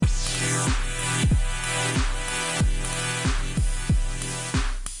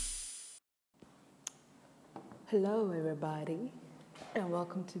Hello, everybody, and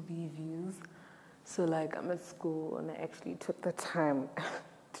welcome to B Views. So, I'm at school, and I actually took the time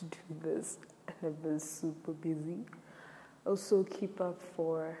to do this, and I've been super busy. Also, keep up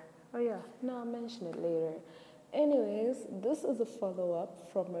for. I'll mention it later. Anyways, this is a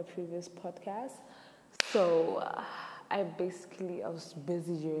follow-up from my previous podcast. So, I was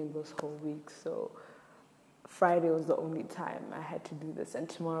busy during this whole week, so Friday was the only time I had to do this, and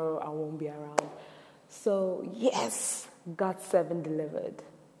tomorrow I won't be around. So, yes, GOT7 delivered.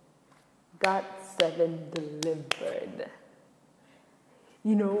 GOT7 delivered.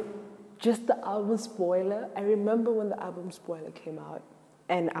 Just the album spoiler. I remember when the album spoiler came out,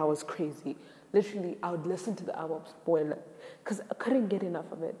 and I was crazy. Literally, I would listen to the album spoiler because I couldn't get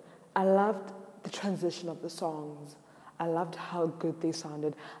enough of it. I loved the transition of the songs. I loved how good they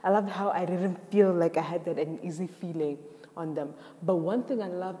sounded. I loved how I didn't feel like I had that uneasy feeling on them. But one thing I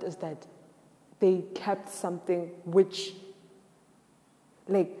loved is that they kept something which,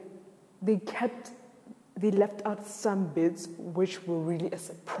 they left out some bits which were really a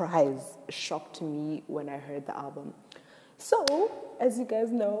surprise, a shock to me when I heard the album. So, as you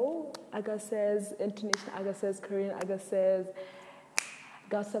guys know, Aga says, Indonesian Aga says, Korean Aga says,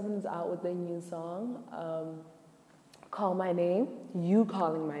 GOT7 is out with a new song, Call My Name, You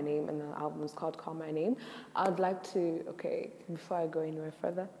Calling My Name, and the album is called Call My Name. I'd like to, before I go anywhere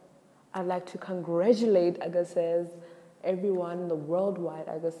further, I'd like to congratulate Aga says, everyone, the worldwide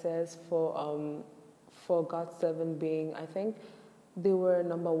Aga says, for GOT7 being, I think they were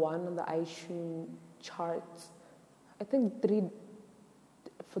number one on the iTunes charts. I think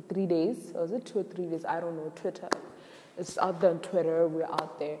for 3 days, or was it 2 or 3 days? I don't know. Twitter, it's out there on Twitter. We're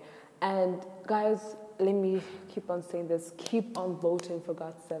out there, and guys, let me keep on saying this: keep on voting for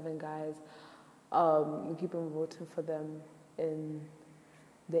GOT7, guys. Keep on voting for them in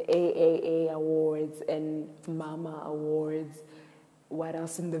the AAA Awards and Mama Awards. What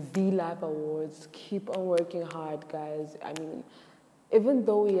else? In the V-Lab Awards. Keep on working hard, guys. I mean, even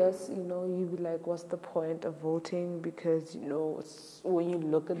though, yes, you'd be like, what's the point of voting? Because, when you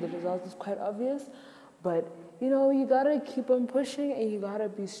look at the results, it's quite obvious. But, you gotta keep on pushing and you gotta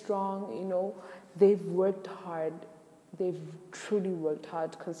be strong. They've worked hard. They've truly worked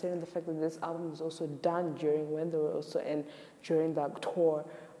hard, considering the fact that this album was also done when they were also during that tour,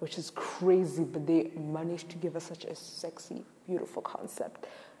 which is crazy, but they managed to give us such a sexy, beautiful concept.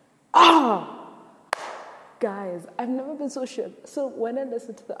 Guys, I've never been so shook. So when I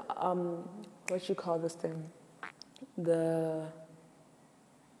listened to the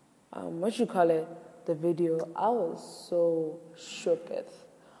video, I was so shooketh.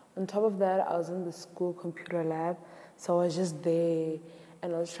 On top of that, I was in the school computer lab, so I was just there,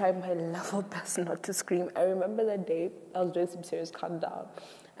 and I was trying my level best not to scream. I remember that day, I was doing some serious countdown,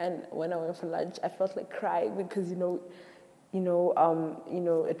 and when I went for lunch, I felt like crying because, it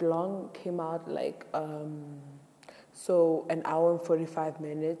long came out so an hour and 45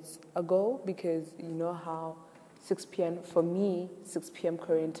 minutes ago, because you know how 6 p.m. for me, 6 p.m.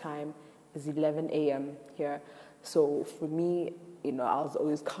 Korean time is 11 a.m. here. So for me, I was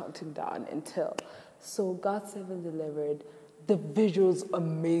always counting down until. So GOT7 delivered. The visuals,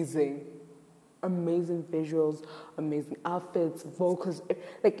 amazing. Amazing visuals, amazing outfits, vocals.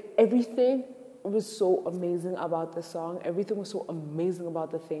 Everything was so amazing about the song. Everything was so amazing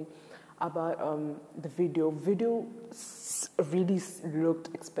about the video. Video really looked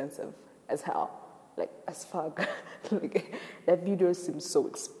expensive as hell. As fuck. That video seemed so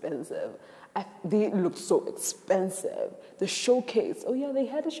expensive. They looked so expensive. The showcase, they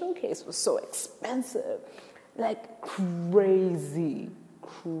had a showcase, was so expensive. Crazy.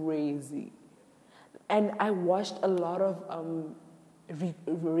 And I watched a lot of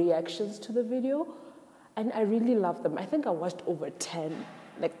reactions to the video, and I really loved them. I think I watched over 10.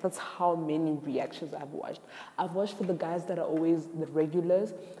 That's how many reactions I've watched. I've watched for the guys that are always the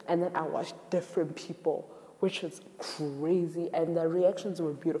regulars, and then I watched different people, which was crazy, and the reactions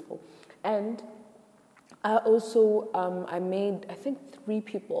were beautiful. And I also, I made, I think 3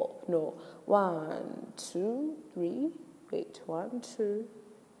 people, no,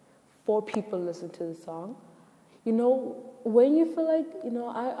 4 people listen to the song. When you feel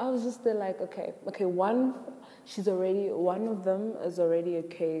I was just there one of them is already a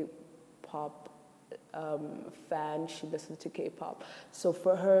K-pop fan. She listens to K-pop. So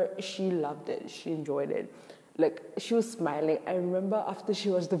for her, she loved it. She enjoyed it. She was smiling. I remember after she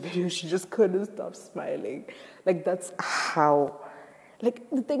watched the video, she just couldn't stop smiling. That's how,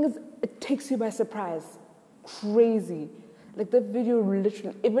 the thing is, it takes you by surprise. Crazy. The video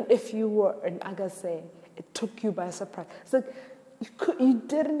literally, even if you were an Agase, it took you by surprise. It's You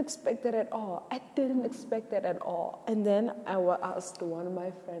didn't expect that at all. I didn't expect that at all. And then I asked one of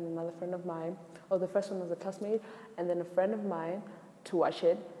my friends, another friend of mine, or the first one was a classmate, and then a friend of mine to watch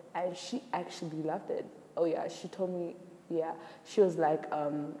it, and she actually loved it. Oh yeah, she told me, yeah, she was like,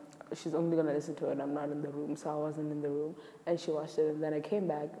 she's only gonna listen to it. I'm not in the room, so I wasn't in the room, and she watched it, and then I came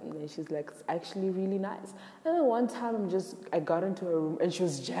back, and then she's like, it's actually really nice. And then one time, I got into her room, and she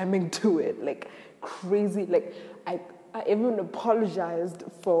was jamming to it like crazy. Like I even apologized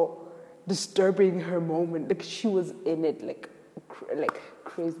for disturbing her moment. Like she was in it, like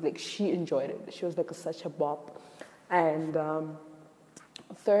crazy. Like she enjoyed it. She was like such a bop, and.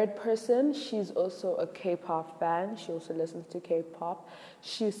 Third person, she's also a K-pop fan. She also listens to K-pop.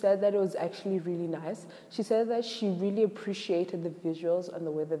 She said that it was actually really nice. She said that she really appreciated the visuals and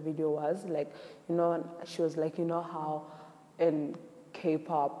the way the video was. Like, she was like, how in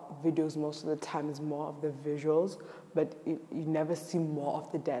K-pop videos most of the time is more of the visuals, but you never see more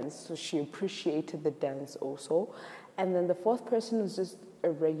of the dance. So she appreciated the dance also. And then the fourth person was just a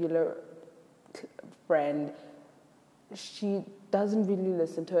regular friend. She doesn't really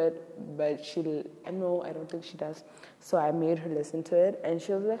listen to it, but I don't think she does. So I made her listen to it, and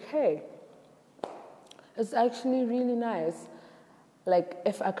she was like, hey, it's actually really nice. Like,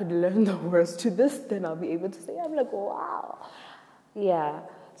 if I could learn the words to this, then I'll be able to say, I'm like, wow. Yeah.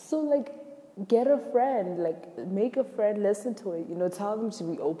 So, like, get a friend, like, make a friend listen to it. Tell them to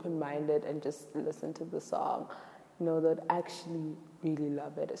be open-minded and just listen to the song. They'd actually really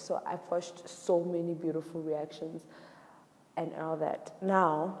love it. So I've watched so many beautiful reactions and all that.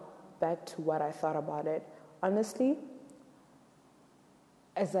 Now, back to what I thought about it. Honestly,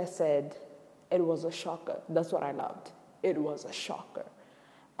 as I said, it was a shocker. That's what I loved. It was a shocker.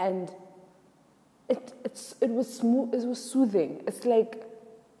 And it was smooth, it was soothing. It's like,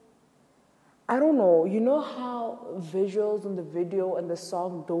 I don't know, you know how visuals in the video and the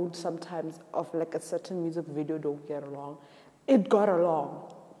song don't sometimes, of like a certain music video, don't get along? It got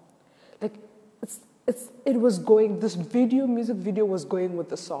along. Like, this music video was going with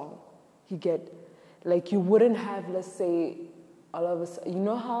the song. You get, like, you wouldn't have, let's say, all of a sudden, you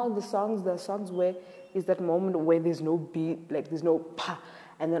know how the songs where is that moment where there's no beat, like there's no pa,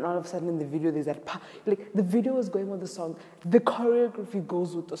 and then all of a sudden in the video there's that pa. Like, the video is going with the song. The choreography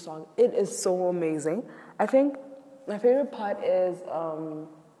goes with the song. It is so amazing. I think my favorite part is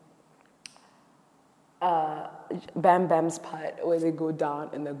Bam Bam's part where they go down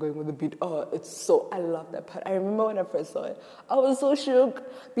and they're going with the beat. I love that part. I remember when I first saw it, I was so shook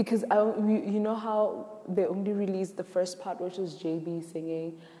because you know how they only released the first part, which was JB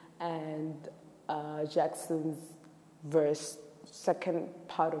singing, and Jackson's verse, second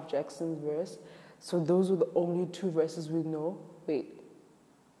part of Jackson's verse. So those were the only two verses we know.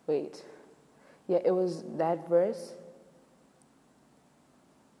 Wait. Yeah, it was that verse.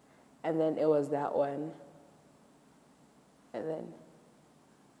 And then it was that one. And then,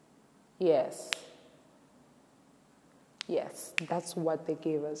 yes, that's what they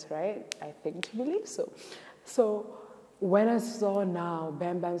gave us, right? I think to believe so. So when I saw now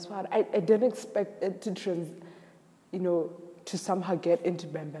Bam Bam's part, I didn't expect it to somehow get into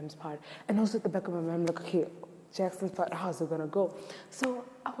Bam Bam's part. And also at the back of my mind, I'm like, okay, Jackson's part, how's it gonna go? So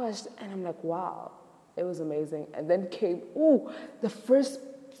I watched, and I'm like, wow, it was amazing. And then came, the first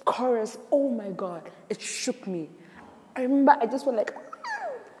chorus, oh my God, it shook me. I remember I just went like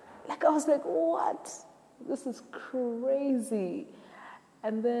I was like, what? This is crazy.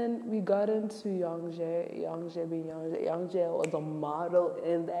 And then we got into Youngjae being Youngjae. Youngjae was a model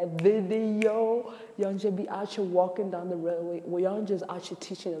in that video. Youngjae be out here walking down the railway. Well, Youngjae is actually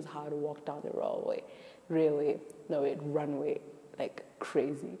teaching us how to walk down the runway, like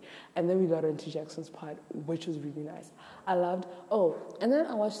crazy. And then we got into Jackson's part, which was really nice. I loved, and then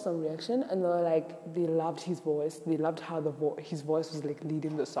I watched some reaction, and they loved his voice. They loved how his voice was like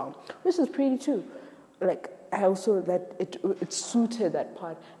leading the song, which is pretty too. Like, I also, that it suited that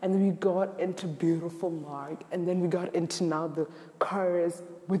part. And then we got into Beautiful Mark, and then we got into now the chorus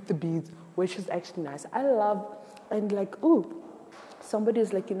with the beats, which is actually nice. I love, and like,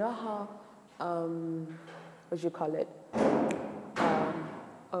 somebody's like, you know how, what do you call it?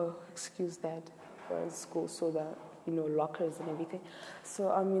 Excuse that, we're in school, so that, lockers and everything.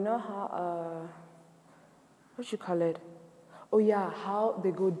 So, you know how, what do you call it? Oh yeah, how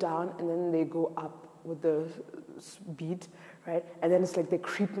they go down and then they go up with the beat, right? And then it's like they're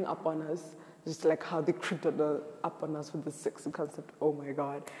creeping up on us, just like how they creeped up on us with the sexy concept. Oh my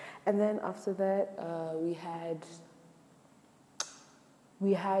God. And then after that,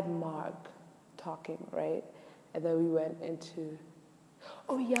 we had Mark talking, right? And then we went into,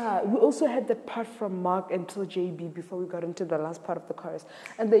 Oh yeah, we also had that part from Mark until JB before we got into the last part of the chorus,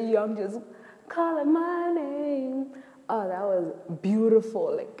 and the young just calling my name. Oh, that was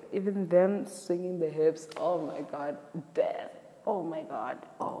beautiful. Like even them swinging the hips. Oh my God, death. Oh my God.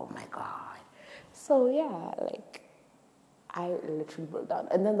 Oh my God. So yeah, like I literally broke down.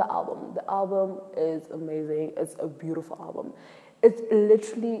 And then the album. The album is amazing. It's a beautiful album. It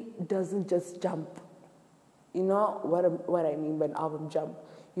literally doesn't just jump. You know what I mean by an album jump?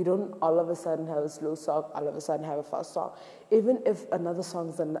 You don't all of a sudden have a slow song, all of a sudden have a fast song. Even if another song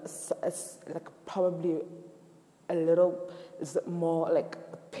is like probably a little is more like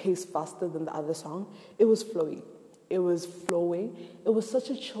pace faster than the other song, it was flowing. It was flowing. It was such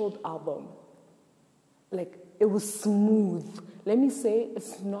a chilled album. Like it was smooth. Let me say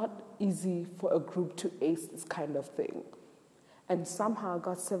it's not easy for a group to ace this kind of thing. And somehow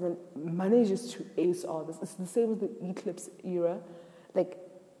GOT7 manages to ace all this. It's the same with the Eclipse era. Like,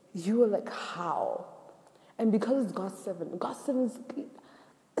 you were like, how? And because it's GOT7's,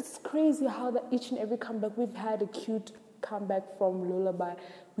 it's crazy how that each and every comeback, we've had a cute comeback from Lullaby.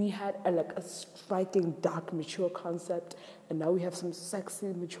 We had a striking, dark, mature concept. And now we have some sexy,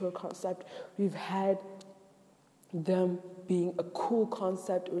 mature concept. We've had them being a cool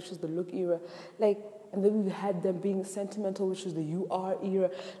concept, which is the Look era. And then we've had them being sentimental, which is the UR era.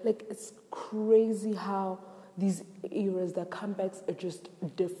 Like, it's crazy how these eras, their comebacks are just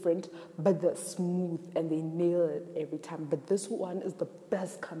different, but they're smooth and they nail it every time. But this one is the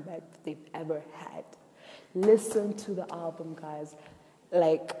best comeback that they've ever had. Listen to the album, guys.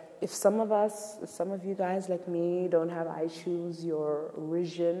 Like, if some of you guys like me don't have iTunes, your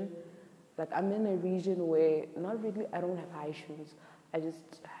region, like I'm in a region where not really, I don't have iTunes. I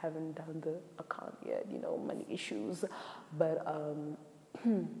just haven't done the account yet, money issues. But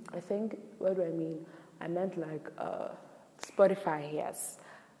I think, what do I mean? I meant like Spotify, yes.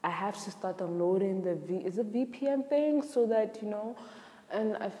 I have to start downloading is it VPN thing so that,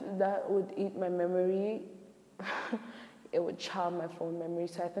 and that would eat my memory. It would charm my phone memory.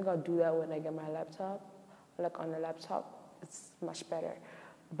 So I think I'll do that when I get my laptop. Like on the laptop, it's much better.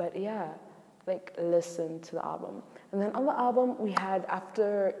 But yeah, like listen to the album. And then on the album, we had,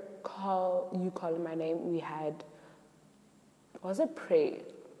 after You Calling My Name, we had, was it Pray?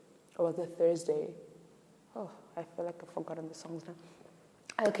 Or was it Thursday? Oh, I feel like I've forgotten the songs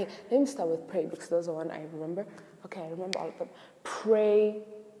now. Okay, let me start with Pray because that's the one I remember. Okay, I remember all of them. Pray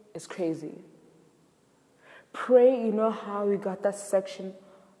is crazy. Pray, you know how we got that section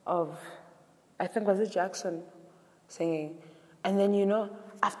of, I think was it Jackson singing, and then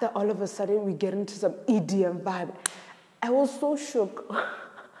after all of a sudden we get into some EDM vibe. I was so shook.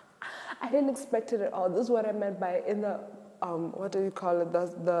 I didn't expect it at all. This is what I meant by in the what do you call it?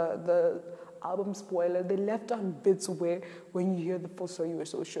 The album spoiler. They left on bits where when you hear the full song you were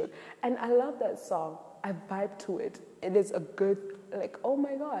so shook. And I love that song. I vibe to it. It is a good, like, oh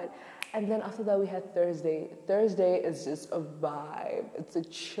my God. And then after that we had Thursday. Thursday is just a vibe. It's a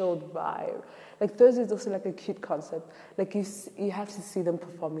chilled vibe. Like Thursday is also like a cute concept. Like you have to see them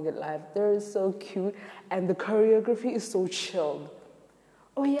performing it live. They're so cute and the choreography is so chilled.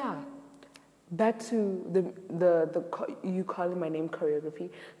 Oh yeah. Back to the You Calling My Name choreography.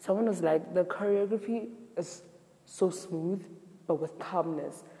 Someone was like, the choreography is so smooth, but with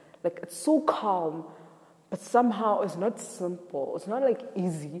calmness. Like it's so calm, but somehow it's not simple. It's not like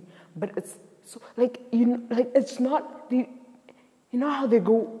easy, but it's so like it's not the. You know how they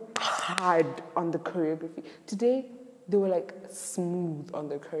go hard on the choreography. Today they were like smooth on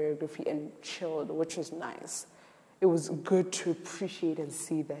the choreography and chilled, which was nice. It was good to appreciate and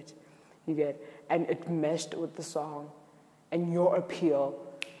see that. You get, and it meshed with the song and your appeal.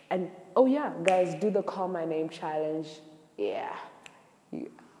 And oh yeah, guys, do the Call My Name challenge. Yeah,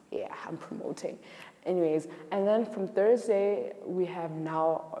 I'm promoting. Anyways, and then from Thursday we have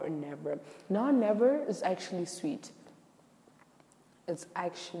Now or Never. Now or Never is actually sweet. It's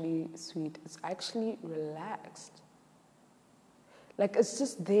actually sweet. It's actually relaxed. Like it's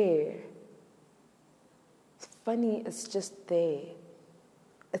just there. It's funny, it's just there.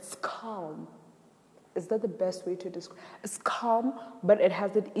 It's calm. Is that the best way to describe? It's calm, but it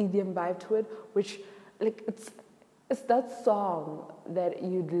has that EDM vibe to it, which, like, it's that song that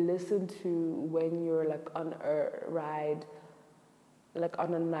you'd listen to when you're like on a ride, like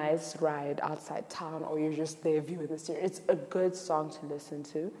on a nice ride outside town, or you're just there viewing the series. It's a good song to listen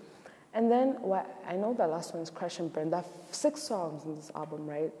to. And then I know the last one is Crash and Burn. There are 6 songs in this album,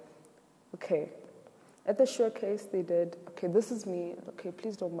 right? Okay. At the showcase, they did, okay, this is me. Okay,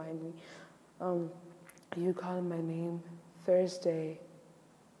 please don't mind me. You Calling My Name, Thursday,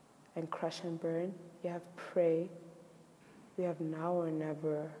 and Crash and Burn. You have Pray. We have Now or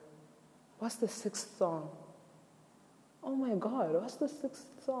Never. What's the 6th song? Oh my God, what's the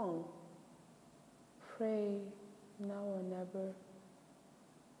 6th song? Pray, Now or Never.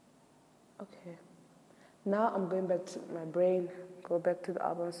 Okay. Now I'm going back to my brain. Go back to the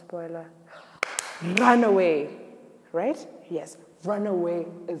album spoiler. Runaway, right? Yes, Runaway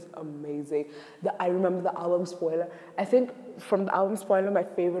is amazing. I remember the album spoiler. I think from the album spoiler, my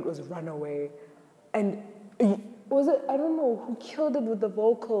favorite was Runaway. And was it, I don't know, who killed it with the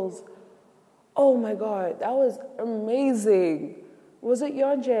vocals? Oh my God, that was amazing. Was it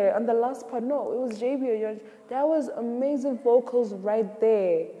Yonje on the last part? No, it was JB or Yonje. That was amazing vocals right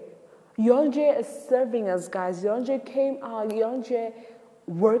there. Yonje is serving us, guys. Yonje came out. Yonje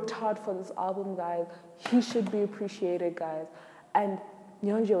worked hard for this album, guys. He should be appreciated, guys. And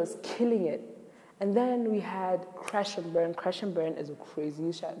Yonje was killing it. And then we had Crash and Burn. Crash and Burn is a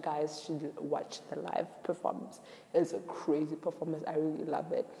crazy shot. Guys should watch the live performance. It's a crazy performance. I really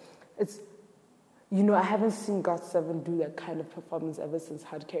love it. It's, you know, I haven't seen GOT7 do that kind of performance ever since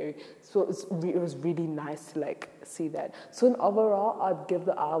Hard Carry. So it was really nice to like see that. So in overall, I'd give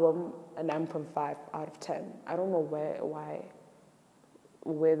the album a 9.5 out of 10. I don't know where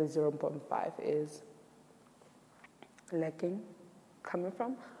the 0.5 is lacking, coming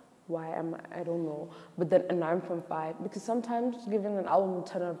from. I don't know. But then a 9.5, because sometimes giving an album a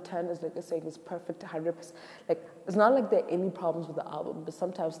 10 out of 10 is like saying it's perfect 100%. Like, it's not like there are any problems with the album, but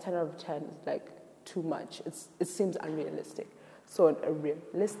sometimes 10 out of 10 is like too much. It seems unrealistic. So a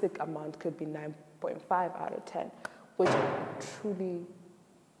realistic amount could be 9.5 out of 10, which it truly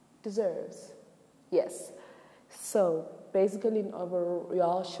deserves. Yes. So basically, in overall,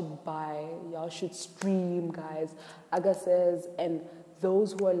 y'all should stream, guys. Aga says, and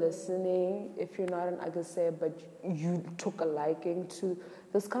those who are listening, if you're not an Agase, but you took a liking to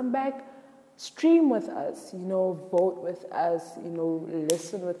this comeback, stream with us, you know, vote with us, you know,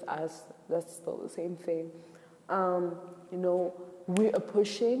 listen with us. That's still the same thing. You know, we are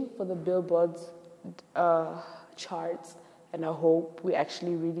pushing for the Billboard's charts, and I hope we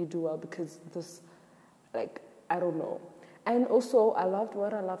actually really do well, because this, like, I don't know. And also,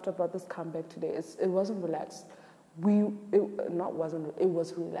 what I loved about this comeback today is it wasn't relaxed. It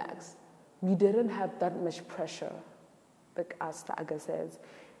was relaxed. We didn't have that much pressure, like as Aga says.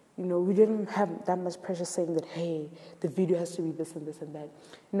 You know, we didn't have that much pressure saying that, hey, the video has to be this and this and that.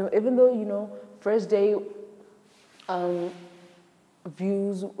 You know, even though, you know, first day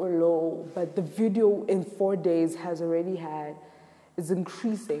views were low, but the video in 4 days is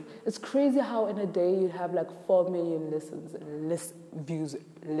increasing. It's crazy how in a day you have like 4 million views,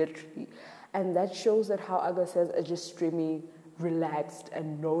 literally. And that shows that how Aga says are just streaming relaxed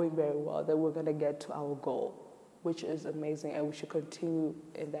and knowing very well that we're going to get to our goal, which is amazing, and we should continue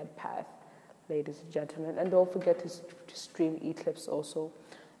in that path, ladies and gentlemen. And don't forget to stream Eclipse also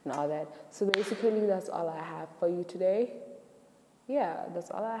and all that. So basically, that's all I have for you today. Yeah,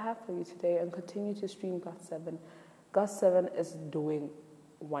 that's all I have for you today. And continue to stream GOT7. GOT7 is doing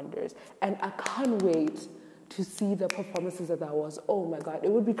wonders. And I can't wait to see the performances that was. Oh my God,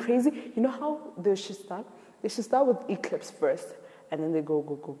 it would be crazy. You know how they should start? They should start with Eclipse first, and then they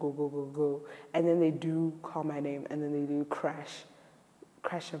go. And then they do Call My Name, and then they do Crash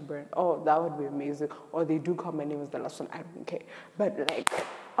and Burn. Oh, that would be amazing. Or they do Call My Name as the last one, I don't care. But like,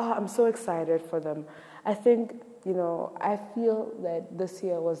 I'm so excited for them. I think, you know, I feel that this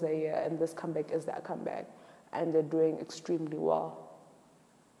year was a year, and this comeback is that comeback. And they're doing extremely well.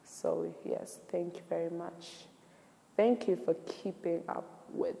 So yes, thank you very much. Thank you for keeping up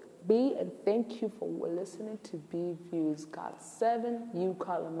with me, and thank you for listening to B Views GOT7. You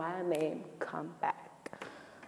calling my name, come back.